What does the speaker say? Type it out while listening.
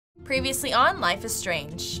Previously on Life is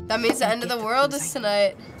Strange. That means the end of the world is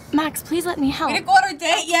tonight. Max, please let me help. We didn't go on our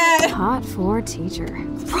date yet! Hot for teacher.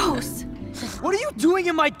 Gross! What are you doing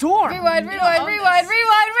in my dorm? Rewind.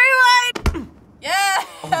 Yes!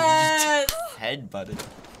 Head butted.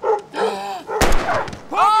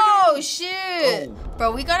 Oh, shit! Oh.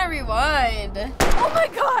 Bro, we gotta rewind. Oh my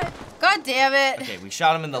god! God damn it. Okay, we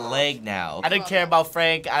shot him in the leg now. I didn't care about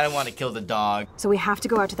Frank. I didn't want to kill the dog. So we have to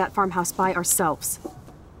go out to that farmhouse by ourselves.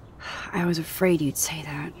 I was afraid you'd say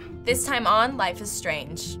that. This time on Life is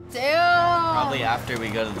Strange. Damn. Probably after we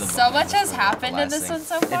go to the... So much has happened in this one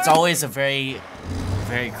so far. It's always a very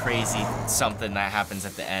crazy something that happens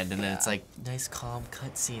at the end, and then it's like, nice calm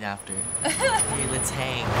cutscene after. Hey, let's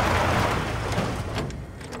hang.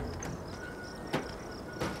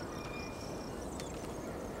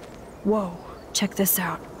 Whoa, check this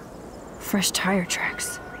out. Fresh tire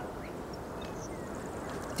tracks.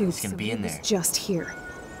 Dude, It's gonna be in there. Just here.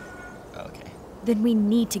 Okay. Then we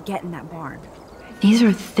need to get in that barn. These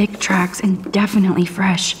are thick tracks and definitely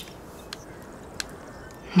fresh.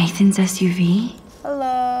 Nathan's SUV?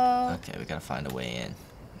 Hello. Okay, we gotta find a way in.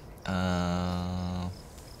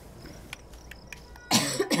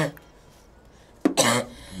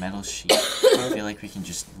 Metal sheet. I feel like we can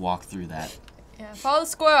just walk through that. Yeah, follow the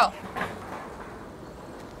squirrel.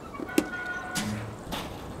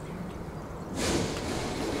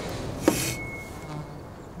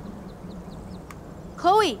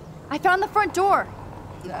 Chloe, I found the front door.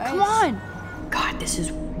 Nice. Come on. God, this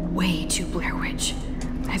is way too Blair Witch.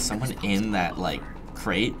 Is someone in that, like,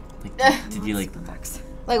 crate? Like, did you, like...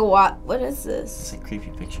 Like what? What is this? It's like creepy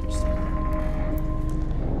pictures.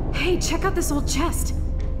 Hey, check out this old chest.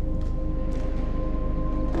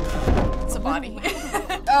 It's a body.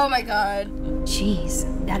 Oh my god.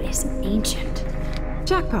 Jeez, that is ancient.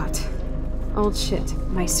 Jackpot. Old shit.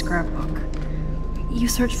 My scrapbook. You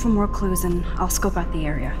search for more clues and I'll scope out the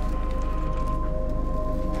area.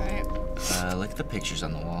 Alright. Look at the pictures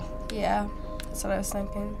on the wall. Yeah, that's what I was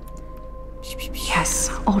thinking. Yes,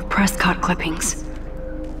 old Prescott clippings.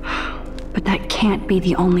 But that can't be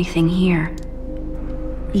the only thing here.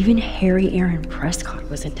 Even Harry Aaron Prescott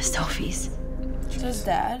was into selfies. So his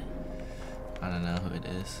dad? I don't know who it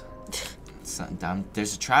is. It's not dumb.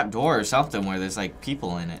 There's a trap door or something where there's like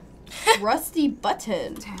people in it. Rusty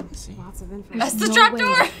button. See? Lots of info. That's the trap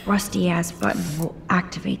door. Rusty ass button will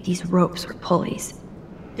activate these ropes or pulleys.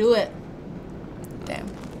 Do it. Damn.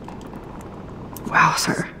 Wow,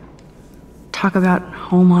 sir. Talk about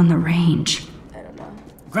home on the range. I don't know.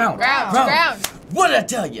 Ground. What'd I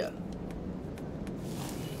tell you?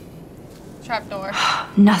 Trap door.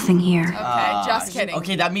 Nothing here. Okay, just kidding.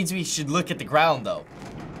 Okay, that means we should look at the ground though.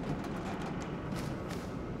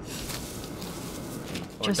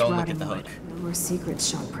 Or Just don't look rotting at the wood. hook. No more secrets,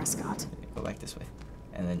 Sean Prescott. Go back this way.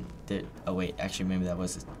 And then oh wait, actually maybe that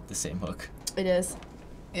was the same hook. It is.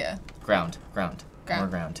 Yeah. Ground. More ground.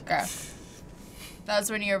 Ground. That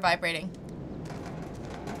was when you were vibrating.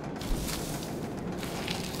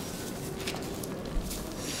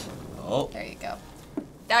 Oh. There you go.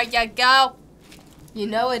 There you go. You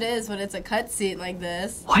know it is when it's a cutscene like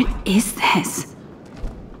this. What is this?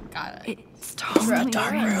 Got it. It's totally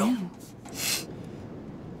dark room.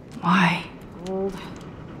 Why? Old.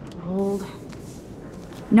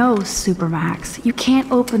 No, Supermax. You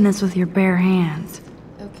can't open this with your bare hands.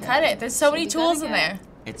 Okay. Cut it. There's so many tools in there.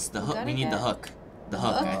 It's the hook. We need gotta the hook. The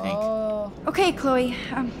hook, I think. Oh. Okay, Chloe.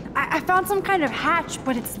 I found some kind of hatch,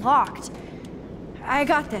 but it's locked. I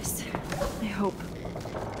got this. I hope.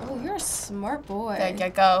 Oh, you're a smart boy. There you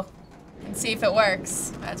go. And see if it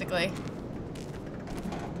works magically.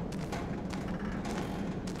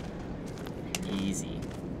 Easy.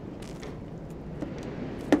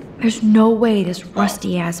 There's no way this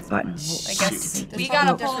rusty ass button will I guess activate we these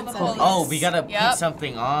gotta ropes pull or the pulleys. Oh, we gotta Yep. put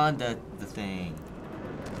something on the thing.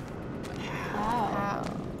 Wow.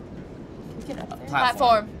 Can we get up there?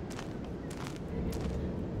 Platform.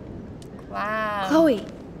 Wow. Chloe,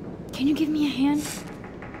 can you give me a hand?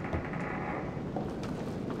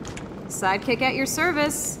 Sidekick at your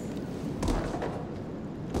service.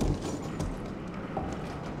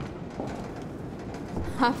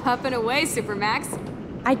 Up and away, Supermax.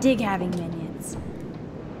 I dig having minions.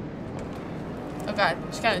 Oh god,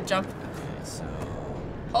 she gotta jump. Okay, so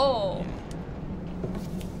Oh.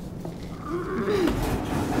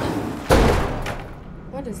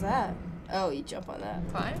 What is that? Oh, you jump on that.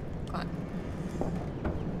 Climb.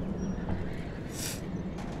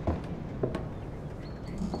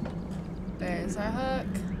 There's our hook.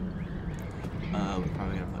 we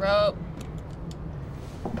probably gotta put Rope.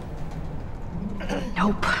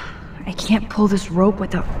 Nope. I can't pull this rope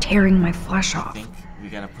without tearing my flesh I off. think we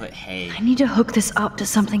gotta put put hay. I need to hook this up to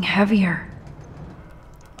something heavier.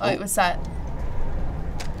 Oh, wait, what's that?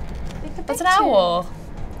 That's an owl.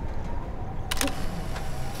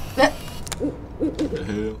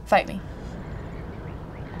 Fight me.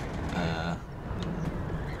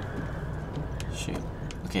 Shoot.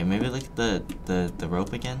 Okay, maybe like the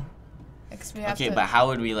rope again. Okay, but how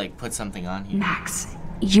would we like put something on here? Max,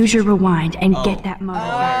 use your rewind and get that motor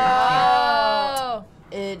back. Oh,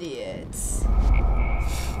 idiots.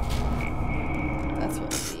 That's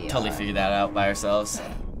what we Totally figured that out by ourselves.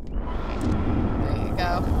 There you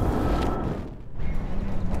go.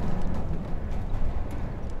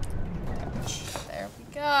 There we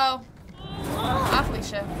go. Off,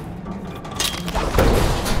 Alicia.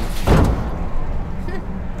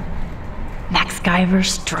 Max Guyver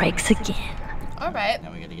strikes again. All right.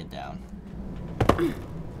 Now we gotta get down.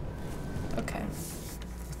 Okay.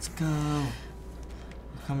 Let's go. I'm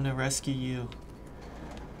coming to rescue you.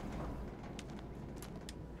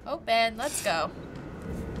 Open. Let's go.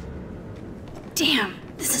 Damn,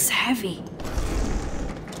 this is heavy.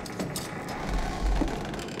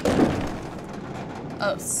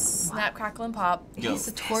 Oh, snap, crackle, and pop. It's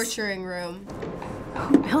a torturing room.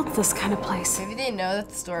 Who built this kind of place? Maybe they know that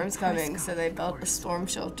the storm's coming, so they built a storm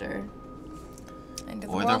shelter. End of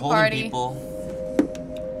the Or they're world holding party. people.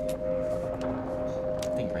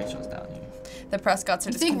 I think Rachel's down here. The Prescotts are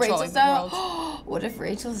You just think controlling Rachel's the down? world. What if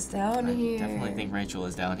Rachel's down I here? definitely think Rachel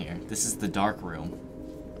is down here. This is the dark room.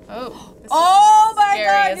 Oh. This Oh is my scary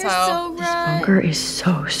god, as you're hell. so This right. bunker is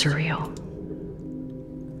so surreal.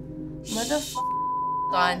 What the f?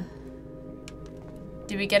 Hold on.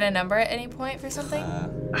 Did we get a number at any point for something?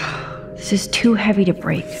 This is too heavy to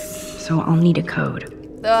break, so I'll need a code.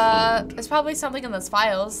 There's probably something in those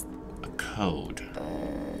files. A code.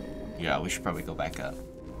 Yeah, we should probably go back up.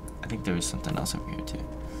 I think there was something else over here too.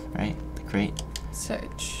 Right? The crate?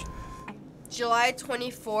 Search. July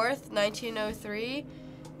 24th, 1903.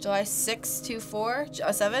 July 6th, 24.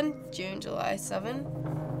 7. June, July 7.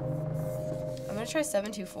 I'm gonna try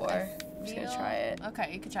 724. I'm just gonna try it.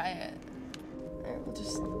 Okay, you could try it. Alright, we'll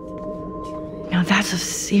just. Now that's a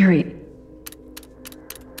serious.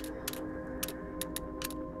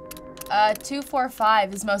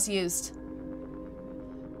 245 is most used.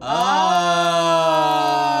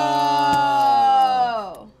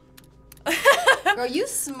 Oh! Girl, you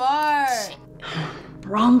smart.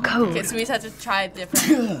 Wrong code. Okay, so we just have to try a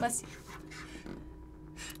different. Let's see.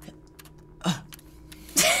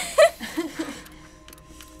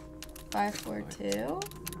 Five, 4, 2.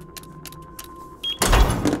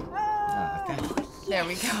 Okay. There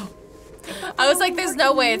we go. I was like, there's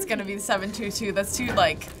no way it's gonna be 722. That's too,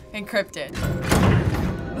 like, encrypted.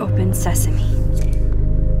 Open sesame.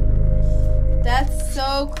 That's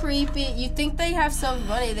so creepy. You'd think they have some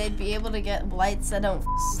money, they'd be able to get lights that don't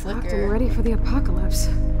Locked and flicker. ready for the apocalypse.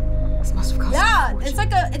 This must have cost Yeah, a fortune.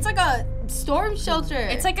 it's like a storm shelter.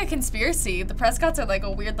 It's like a conspiracy. The Prescotts are like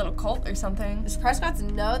a weird little cult or something. Does Prescott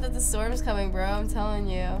know that the storm's coming, bro? I'm telling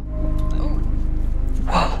you. Ooh.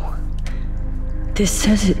 Whoa. This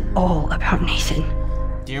says it all about Nathan.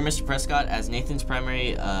 Dear Mr. Prescott, as Nathan's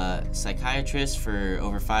primary psychiatrist for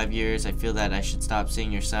over 5 years, I feel that I should stop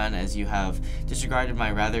seeing your son as you have disregarded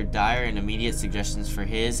my rather dire and immediate suggestions for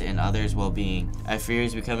his and others' well-being. I fear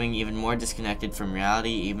he's becoming even more disconnected from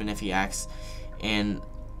reality, even if he acts in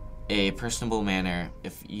a personable manner.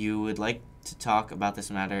 If you would like to talk about this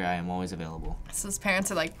matter, I am always available. So his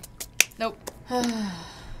parents are like, nope.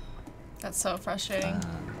 That's so frustrating.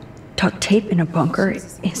 Duct tape in a bunker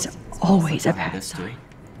is always a bad This too. sign.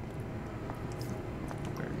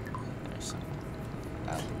 There's some-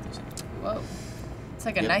 there's a- Whoa. It's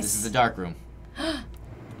like a Yep, nice. this is the dark room.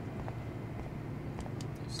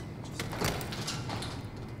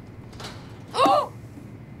 Oh!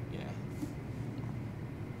 Yeah.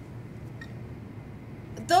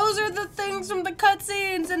 Those are the things from the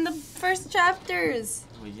cutscenes in the first chapters.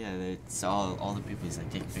 Well, yeah, it's all the people he's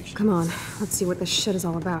like taking pictures. Come on, let's see what this shit is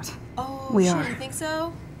all about. Oh, We shit, are. you think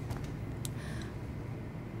so?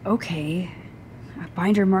 Okay. A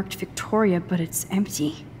binder marked Victoria, but it's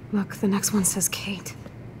empty. Look, the next one says Kate.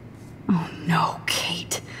 Oh no,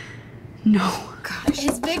 Kate. No. Gosh,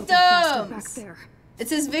 His back there. victims. It's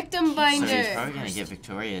his victim So binder. he's probably gonna get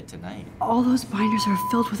Victoria tonight. All those binders are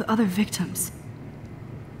filled with other victims.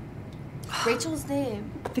 Rachel's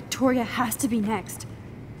name. Victoria has to be next.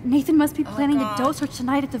 Nathan must be planning God. a dose search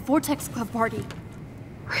tonight at the Vortex Club party.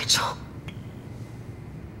 Rachel.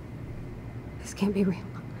 This can't be real.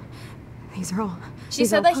 These are all. She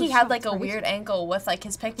said that he had like a weird angle with like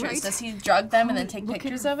his pictures. Right. Does he drug them and then take Look at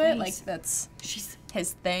pictures her of it? face. Like that's She's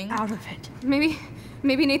his thing. out of it. Maybe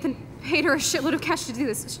Nathan paid her a shitload of cash to do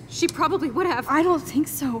this. She probably would have. I don't think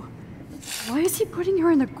so. Why is he putting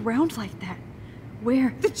her in the ground like that?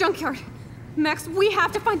 Where? The junkyard. Max, we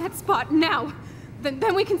have to find that spot now.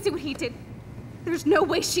 Then we can see what he did. There's no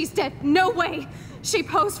way she's dead. No way. She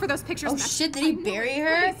posed for those pictures. Oh Max. shit, did he bury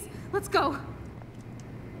her? Please, let's go.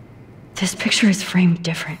 This picture is framed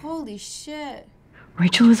different. Holy shit.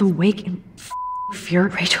 Rachel is awake in fear.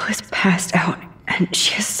 Rachel is passed out, and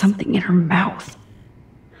she has something in her mouth.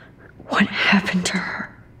 What happened to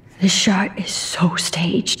her? This shot is so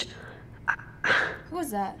staged. Who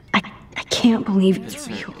was that? I can't believe it's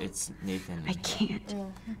real. It's Nathan. I can't. Yeah.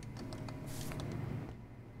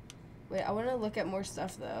 Wait, I want to look at more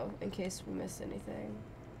stuff though, in case we missed anything.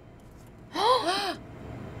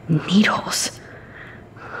 Needles.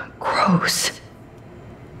 Gross.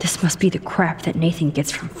 This must be the crap that Nathan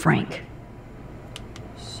gets from Frank.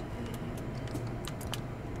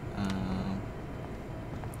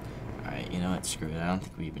 Alright, you know what? Screw it. I don't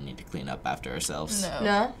think we even need to clean up after ourselves. No.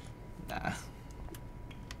 No? Nah.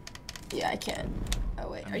 Yeah, I can. Oh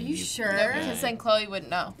wait, I are mean, you you- sure? Yeah. Because then Chloe wouldn't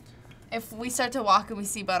know. If we start to walk and we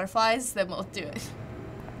see butterflies, then we'll do it.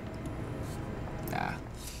 Nah.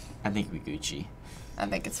 I think we Gucci. I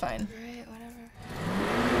think it's fine. Right,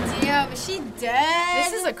 whatever. Damn, is she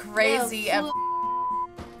dead? This is a crazy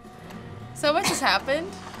So much has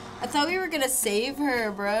happened. I thought we were gonna save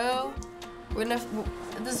her, bro. We're gonna.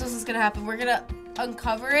 This is what's gonna happen. We're gonna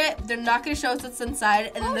uncover it. They're not gonna show us what's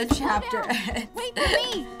inside, and then the chapter ends. Wait for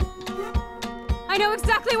me. I know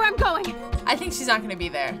exactly where I'm going. I think she's not gonna be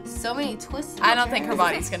there. So many twists. I don't think her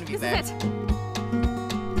body's gonna be there. This is it.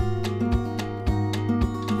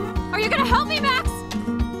 Are you gonna help me, Max?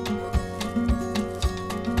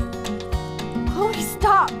 Chloe,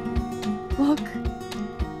 stop! Look.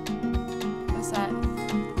 What's that?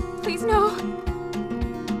 Please, no.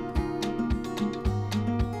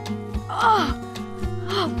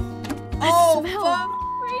 Oh, smell. fuck.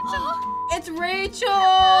 Rachel. It's Rachel.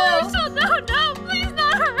 Rachel, no, please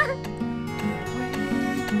not her.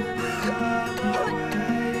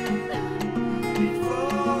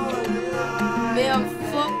 Man,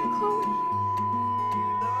 fuck.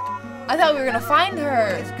 I thought we were gonna find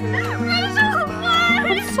her. Rachel,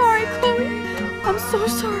 what? I'm sorry, Chloe. I'm so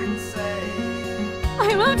sorry.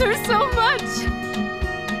 I loved her so much.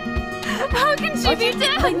 How can she be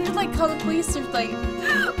dead? Like, you like call the police or like.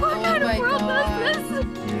 What kind my of world God. does this?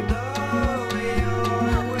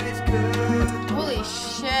 Holy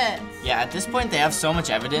shit. Yeah, at this point they have so much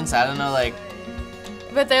evidence. I don't know, like.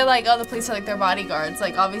 But they're like, oh, the police are like their bodyguards.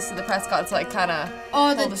 Like, obviously the Prescott's like kind of. Oh,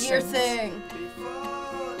 the pull the deer strings. thing.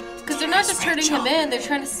 Because they're not just turning him in, they're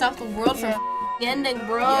trying to stop the world from ending,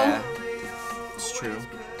 bro. Yeah. It's true.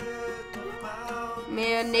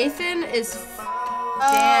 Man, Nathan is.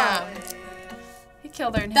 Damn. He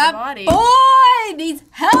killed her in his That body. boy needs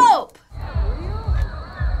help.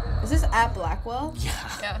 Is this at Blackwell?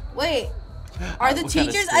 Yeah. Wait, are the What kind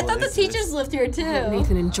of teachers? I school thought the is this? teachers lived here too.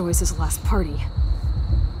 Nathan enjoys his last party.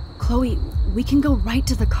 Chloe, we can go right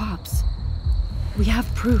to the cops. We have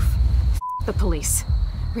proof. The police.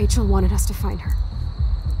 Rachel wanted us to find her.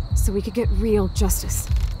 So we could get real justice.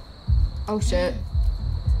 Oh shit.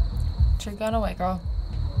 You're going away, girl.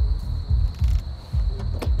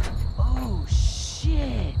 Oh,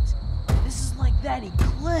 shit. This is like that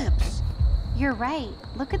eclipse. You're right.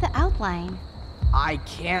 Look at the outline. I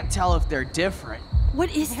can't tell if they're different.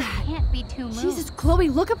 What is There that? can't be two moons. Jesus, Chloe,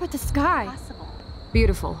 look up at the sky. Possible.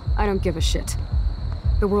 Beautiful. I don't give a shit.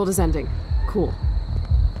 The world is ending. Cool.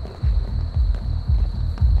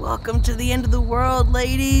 Welcome to the end of the world,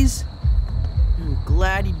 ladies. I'm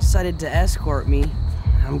glad you decided to escort me.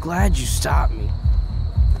 I'm glad you stopped me.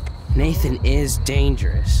 Nathan is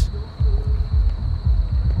dangerous.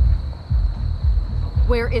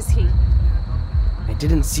 Where is he? I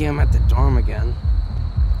didn't see him at the dorm again.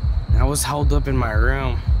 I was held up in my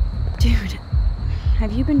room. Dude,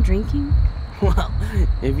 have you been drinking? Well,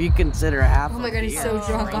 if you consider half Oh my of god, he's beer so as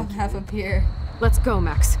drunk drinking. off half a beer. Let's go,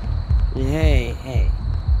 Max. Hey.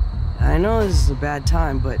 I know this is a bad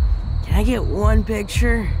time, but can I get one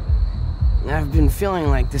picture? I've been feeling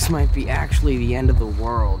like this might be actually the end of the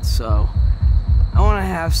world, so I want to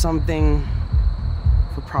have something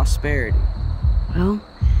for prosperity. Well,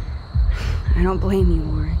 I don't blame you,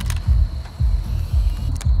 Warren.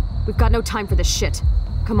 We've got no time for this shit.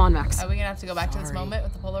 Come on, Max. Are we gonna have to go back to this moment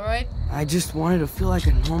with the Polaroid? I just wanted to feel like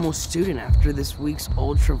a normal student after this week's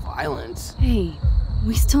ultra violence. Hey,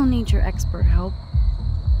 we still need your expert help.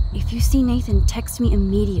 If you see Nathan, text me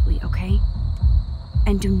immediately, okay?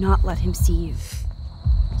 And do not let him see you.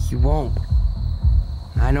 He won't.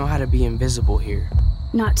 I know how to be invisible here.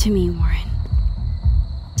 Not to me, Warren.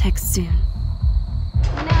 Text soon.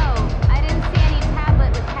 No, I didn't see any tablet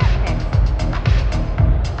with cat pics.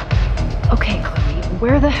 Okay, Chloe,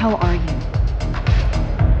 where the hell are you?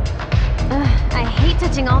 I hate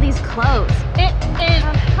touching all these clothes.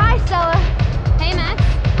 Hi, Stella. Hey, Max.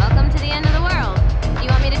 Welcome to the end of the world. Do you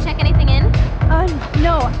want me to check anything in?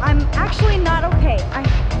 No, I'm actually not okay.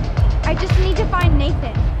 I just need to find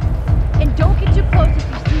Nathan. And don't get too close if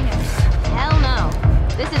you've seen him. Hell no.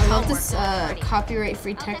 This is I love homework this for the party.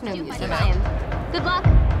 copyright-free I'll techno text you music. when I'm. Good luck.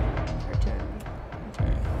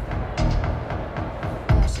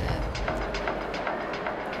 Oh shit.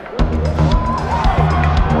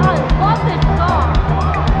 I love this song.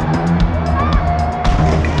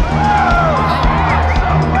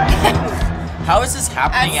 How is this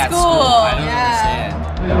happening At at school? school, I don't understand.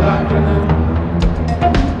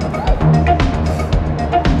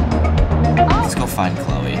 Let's go find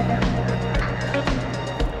Chloe.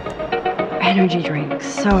 Energy drinks,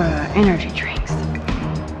 soda, energy drinks.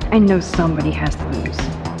 I know somebody has the booze.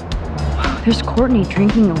 There's Courtney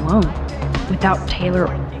drinking alone, without Taylor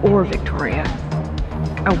or Victoria.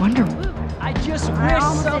 I wonder. I just wish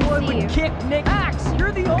someone would kick Nick. Max,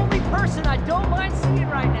 you're the only person I don't mind seeing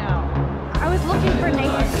right now. I was looking for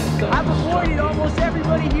Nathan. I've avoided almost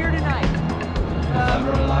everybody here tonight.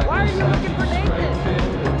 Why are you looking for Nathan?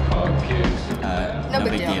 No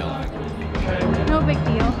big deal. No big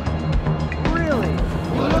deal. Really?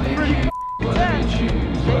 You look pretty intense.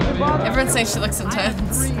 Everyone says she looks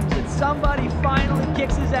intense. Dreams that somebody finally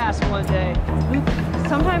kicks his ass one day.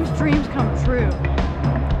 Sometimes dreams come true.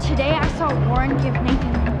 Today I saw Warren give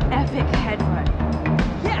Nathan an epic headbutt.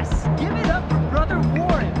 Yes, give it up for Brother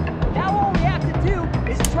Warren. Now all we have to do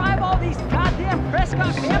is drive all these goddamn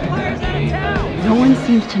Prescott vampires out of town. No one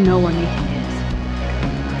seems to know where Nathan is.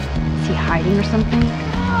 Is he hiding or something?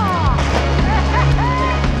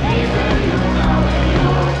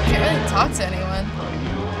 Can't really talk to anyone.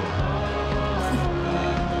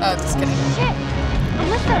 Oh, just kidding. Shit!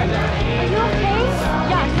 Alyssa, are you okay?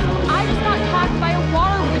 Yes, I just got attacked by a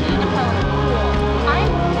water balloon in the pool.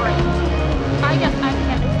 I'm great. I guess I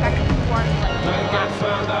can't expect it to warn me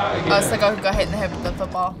like that. Oh, so go hit in the head with the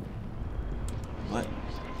football. What?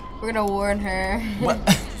 We're gonna warn her. What?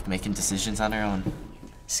 Making decisions on her own.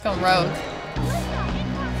 She's going rogue.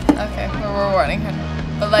 Okay, we're warning her.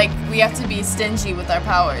 But like, we have to be stingy with our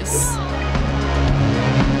powers. Of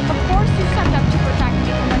course you stepped up to protect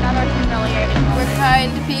me from another humiliating We're moment.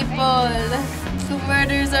 kind people who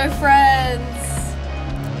murders our friends.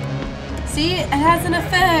 See, it has an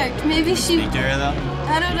effect. Maybe she. Speak to her though.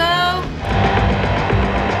 I don't know.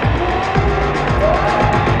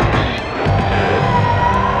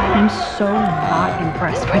 I'm so not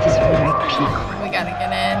impressed by this VIP. We gotta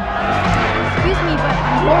get in. Excuse me, but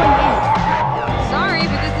I'm going in. Sorry,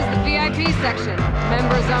 but this is the VIP section.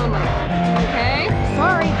 Members only. Okay?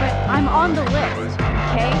 Sorry, but I'm on the list,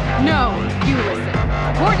 okay? No, you listen.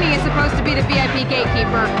 Courtney is supposed to be the VIP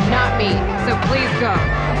gatekeeper, not me. So please go.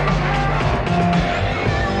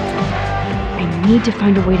 I need to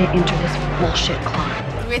find a way to enter this bullshit club.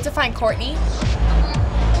 Do we have to find Courtney?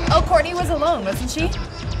 Oh, Courtney was alone, wasn't she?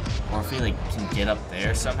 Or if we like can get up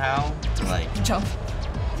there somehow to like Jump.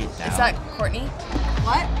 get down. Is that Courtney?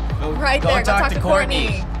 What? Go, Right go there, go talk talk to Courtney.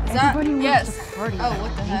 Is that? Everybody wants Yes. to party. Oh,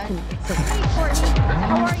 what the heck?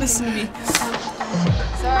 It's Listen to me.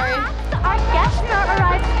 Sorry. Our guest star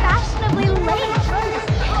arrived fashionably late.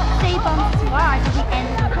 Say bonsoir to the end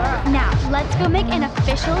of the world. Now, let's go make an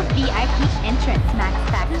official VIP entrance, Max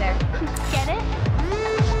Factor. Get it?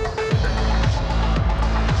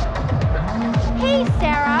 Hey,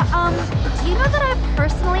 Sarah. Do you know that I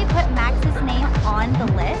personally put Max's name on the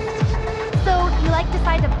list? So you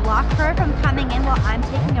decide to block her from coming in while I'm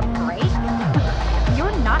taking a break?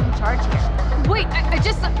 You're not in charge here. Wait, I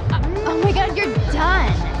just... Oh my god, you're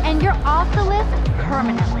done. And you're off the list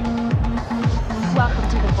permanently. Welcome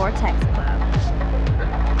to the Vortex Club.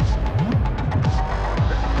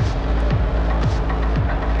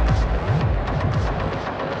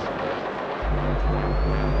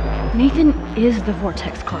 Nathan is the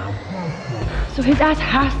Vortex Club. So his ass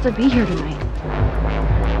has to be here tonight.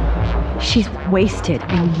 She's wasted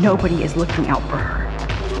and nobody is looking out for her.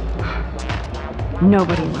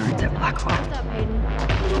 Nobody learns at Blackwell.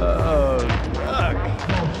 Oh, look.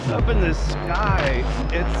 Up in the sky.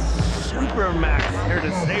 It's Super Max here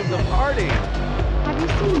to save the party. Have you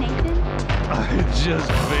seen Nathan? I just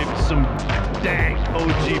vaped some dank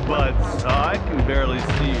OG buds. I can barely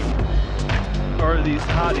see you. Or are these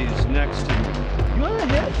hotties next to me? You want a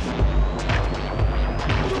hit?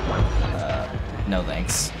 No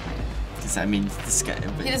thanks. Because I mean, this guy.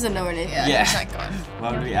 He doesn't know anything. Yeah, Yeah. he's not going.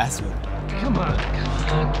 Why would we ask him? Come on.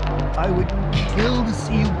 I would kill to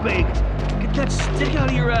see you baked. Get that stick out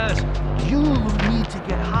of your ass. You need to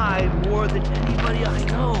get high more than anybody I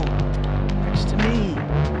know. Next to me.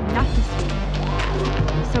 Not to see.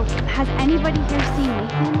 So, has anybody here seen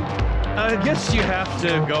Nathan? I guess you have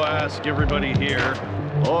to go ask everybody here.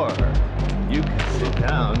 Or you can sit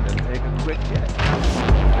down and take a quick guess.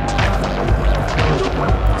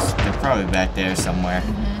 They're probably back there somewhere.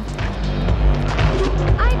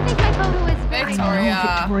 I think my photo is Victoria.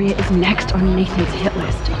 Victoria is next on Nathan's hit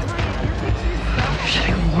list. Should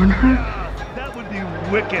I warn her? That would be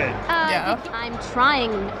wicked. Yeah. I'm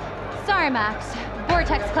trying. Sorry, Max.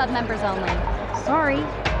 Vortex Club members only. Sorry,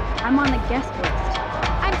 I'm on the guest list.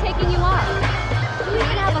 I'm taking you off. Do you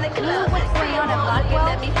even have a clue what's going on at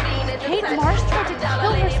Blackwell? Kate Marsh tried to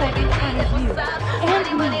kill herself in front of you. And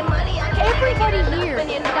me. Everybody here.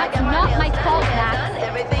 That's not my fault, Max.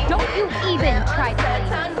 Don't you even try to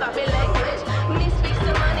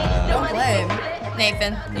Don't blame.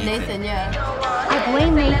 Nathan. Nathan, yeah. I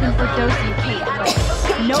blame Nathan for dosing Kate, but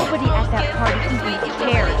nobody at that party even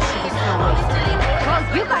cared she was so wasted. Well,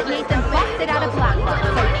 you got Nathan busted out of Blackwell,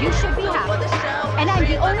 so you should be happy. And I'm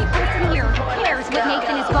the only person here who cares what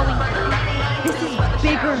Nathan is going through. This is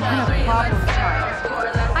bigger than a problem child.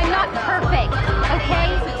 I'm not perfect,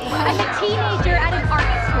 okay? I'm a teenager at an art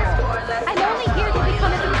school. I'm only here to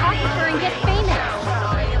become a photographer and get famous.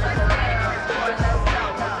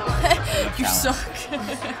 You suck.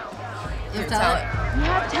 Your talent. You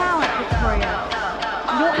have talent, Victoria.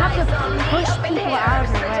 You don't have to push people out of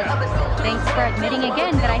your way. Thanks for admitting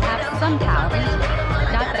again that I have some talent.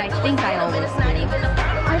 Not that I think I always do.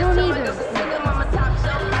 I don't either.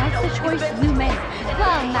 That's the choice you make.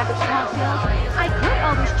 Well, Max Caulfield, I could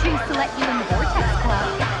always choose to let you in the Vortex Club.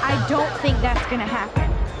 I don't think that's gonna happen.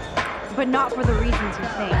 But not for the reasons you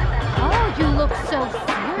think. Oh, you look so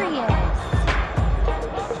serious.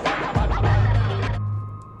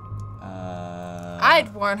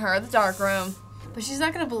 I'd warn her, the dark room. But she's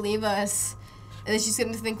not gonna believe us. And then she's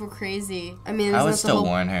gonna think we're crazy. I mean, I would still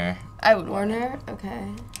warn her. I would warn her?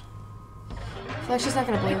 Okay. I feel like she's not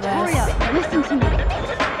gonna believe Victoria, us. listen to me.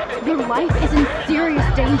 Your life is in serious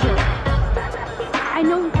danger. I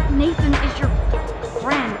know Nathan is your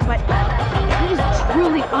friend, but he's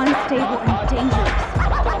truly unstable and dangerous.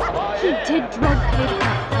 He did drug Kate at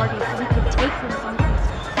that party so he could take her someplace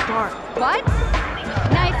dark. What?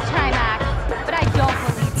 Nice try, Max. But I don't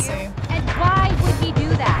believe you. And why would he do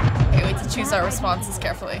that? Okay, we have to choose our responses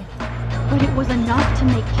carefully. But it was enough to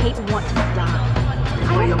make Kate want to die.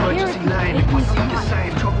 I don't care if you make me cry. You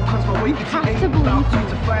have to believe me.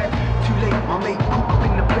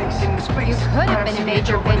 You could have been a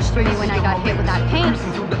major bitch to me when I got hit with that paint,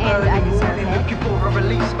 and I deserve it.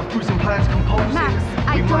 Max,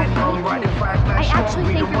 I don't hate you. I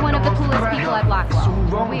actually think you're one of the coolest people at Blackwell.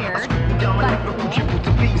 Weird,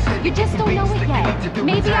 but you just don't know it yet.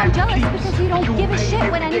 Maybe I'm jealous because you don't give a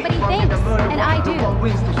shit what anybody thinks, and I do. To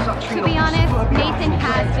be honest, Nathan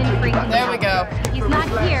has been freaking me out. There we go. He's not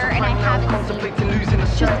here, and I haven't seen him.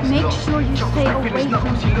 Just make sure you stay away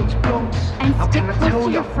from him. And stick close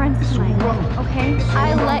to your friends tonight, okay?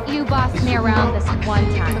 I let you boss me around this one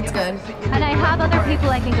time. That's good. And I have other people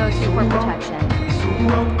I can go to for protection.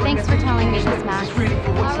 Thanks for telling me this, Max. Okay,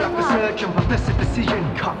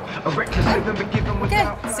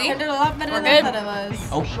 see? You did a lot better than I thought it was.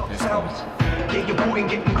 Oh, there's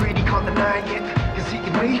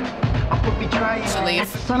Should leave.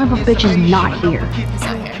 Son of a bitch is not here. He's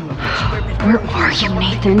not here. Where are you,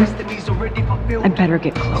 Nathan? I better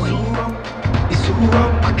get Chloe.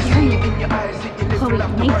 Chloe,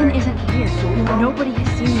 Nathan isn't here. Nobody has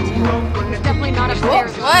seen him tonight. He's definitely not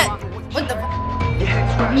upstairs. What? What the?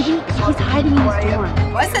 Maybe he's hiding in his dorm.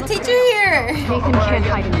 Why's the teacher here? Nathan can't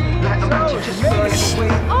hide in here.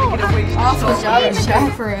 Awful job at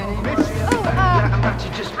chaperone.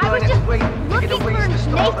 I was just looking for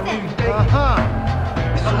Nathan.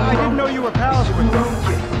 I didn't know you were pals with him.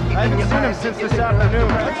 I haven't seen him since this afternoon.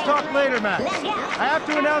 Let's talk later, Max. I have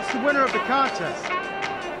to announce the winner of the contest.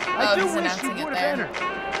 I do he's wish announcing you it would there. have entered.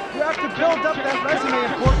 You have to build up that resume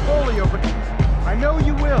and portfolio, but I know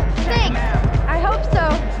you will. Thanks. I hope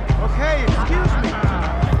so. Okay, excuse me.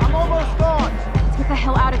 I'm almost gone. Let's get the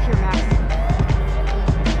hell out of here, Max.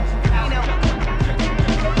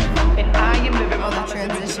 Oh, the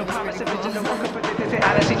transition was pretty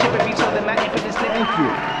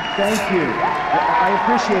cool. Thank you. I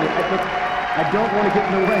appreciate it. I don't want to get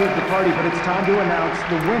in the way of the party, but it's time to announce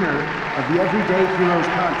the winner of the Everyday Heroes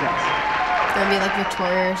contest. Gonna be like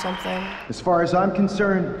Victoria or something. As far as I'm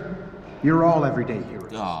concerned, you're all everyday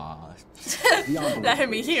heroes. Aw. That had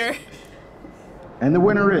me here. And the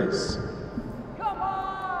winner is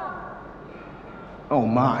Oh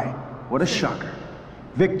my, what a shocker.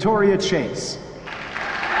 Victoria Chase.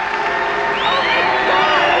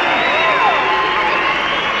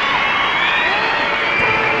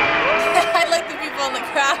 I like the people in the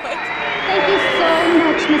crowd. Thank you so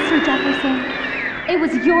much, Mr. Jefferson. It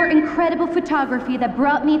was your incredible photography that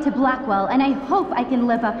brought me to Blackwell, and I hope I can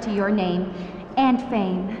live up to your name and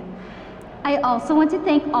fame. I also want to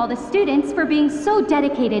thank all the students for being so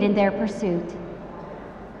dedicated in their pursuit.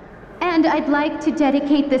 And I'd like to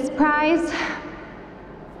dedicate this prize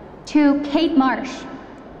to Kate Marsh.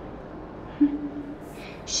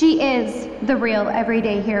 She is the real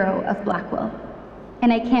everyday hero of Blackwell,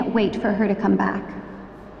 and I can't wait for her to come back.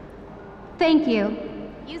 Thank you.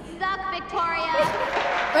 You suck, Victoria.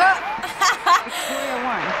 Victoria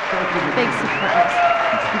won. Big surprise.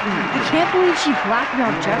 I can't believe she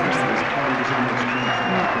blackmailed Jefferson.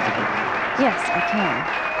 Yes, I can.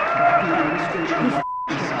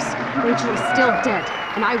 Rachel is still dead,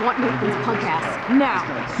 and I want Nathan's punk ass now.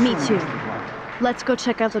 Me too. Let's go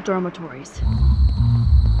check out the dormitories.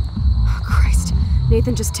 Oh, Christ.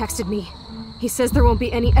 Nathan just texted me. He says there won't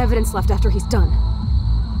be any evidence left after he's done.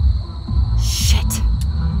 Shit.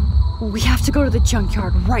 We have to go to the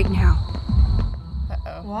junkyard right now.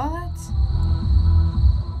 Uh-oh. What?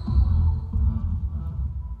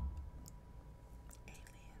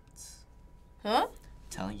 Aliens. Huh?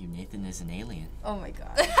 Telling you Nathan is an alien. Oh my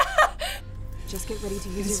god. Just get ready to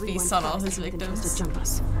use His your rewind feast on all fast his if Nathan tries victims. to jump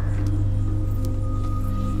us.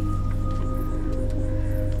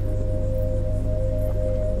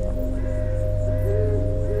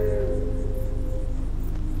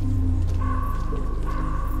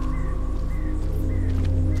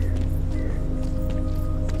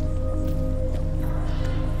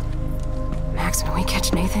 Max, when we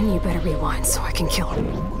catch Nathan, you better rewind so I can kill him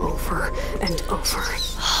over and over.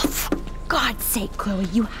 Oh, for God's sake, Chloe,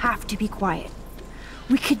 you have to be quiet.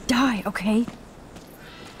 We could die, okay?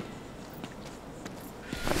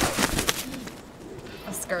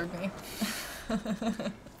 That scared me.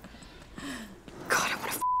 God, I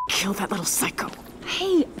want to kill that little psycho.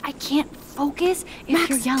 Hey, I can't focus if Max,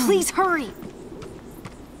 you're yelling. please hurry.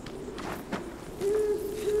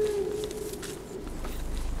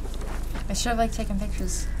 I should have like taken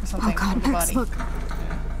pictures or something Oh God, of the Max, body. look.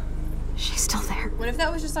 She's still there. What if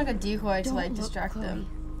that was just like a decoy to Don't like look, distract Chloe. them?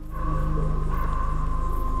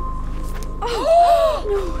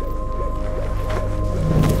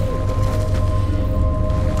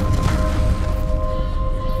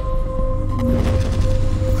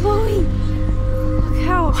 Chloe! Look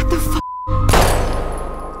out! What the fuck?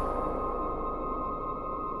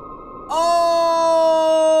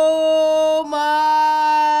 Oh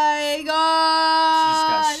my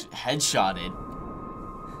god! She just got headshotted.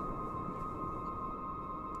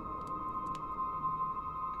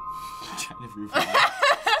 Trying to revive.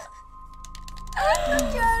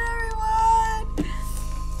 God, everyone!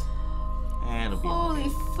 And it'll be Holy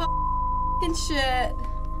f***ing shit.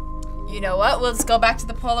 You know what? We'll just go back to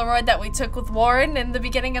the Polaroid that we took with Warren in the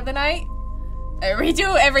beginning of the night and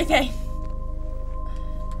redo everything.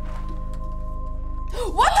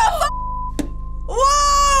 What the f***?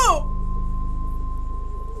 Whoa!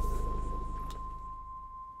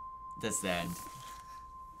 That's the end.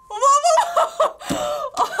 Whoa!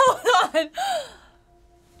 Hold on.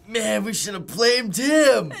 Man, we should have blamed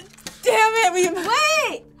him. Damn it!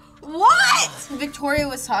 Wait! What? Victoria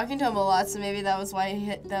was talking to him a lot, so maybe that was why he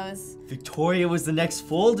hit those. Victoria was the next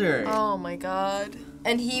folder. Oh my god.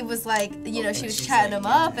 And he was like, you know, she was chatting him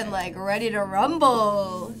up and like ready to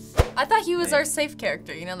rumble. I thought he was our safe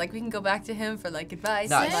character, you know, like we can go back to him for like advice.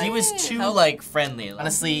 No, and, he like, was too help. like friendly.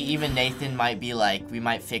 Honestly, even Nathan might be like, we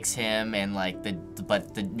might fix him, and like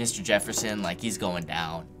but the Mr. Jefferson, like he's going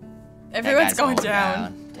down. Everyone's That guy's going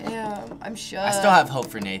down. Damn, I'm sure. I still have hope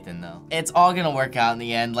for Nathan though. It's all gonna work out in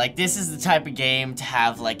the end. Like this is the type of game to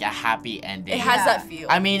have like a happy ending. It has that feel.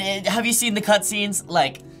 I mean, have you seen the cutscenes?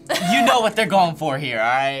 Like, you know what they're going for here, all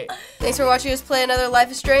right? Thanks for watching us play another Life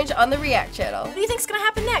is Strange on the React channel. What do you think's gonna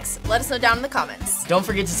happen next? Let us know down in the comments. Don't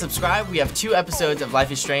forget to subscribe. We have 2 episodes of Life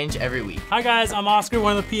is Strange every week. Hi guys, I'm Oscar,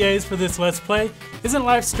 one of the PAs for this Let's Play. Isn't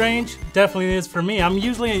life strange? Definitely is for me. I'm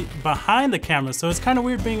usually behind the camera, so it's kind of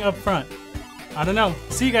weird being up front. I don't know.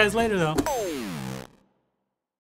 See you guys later though.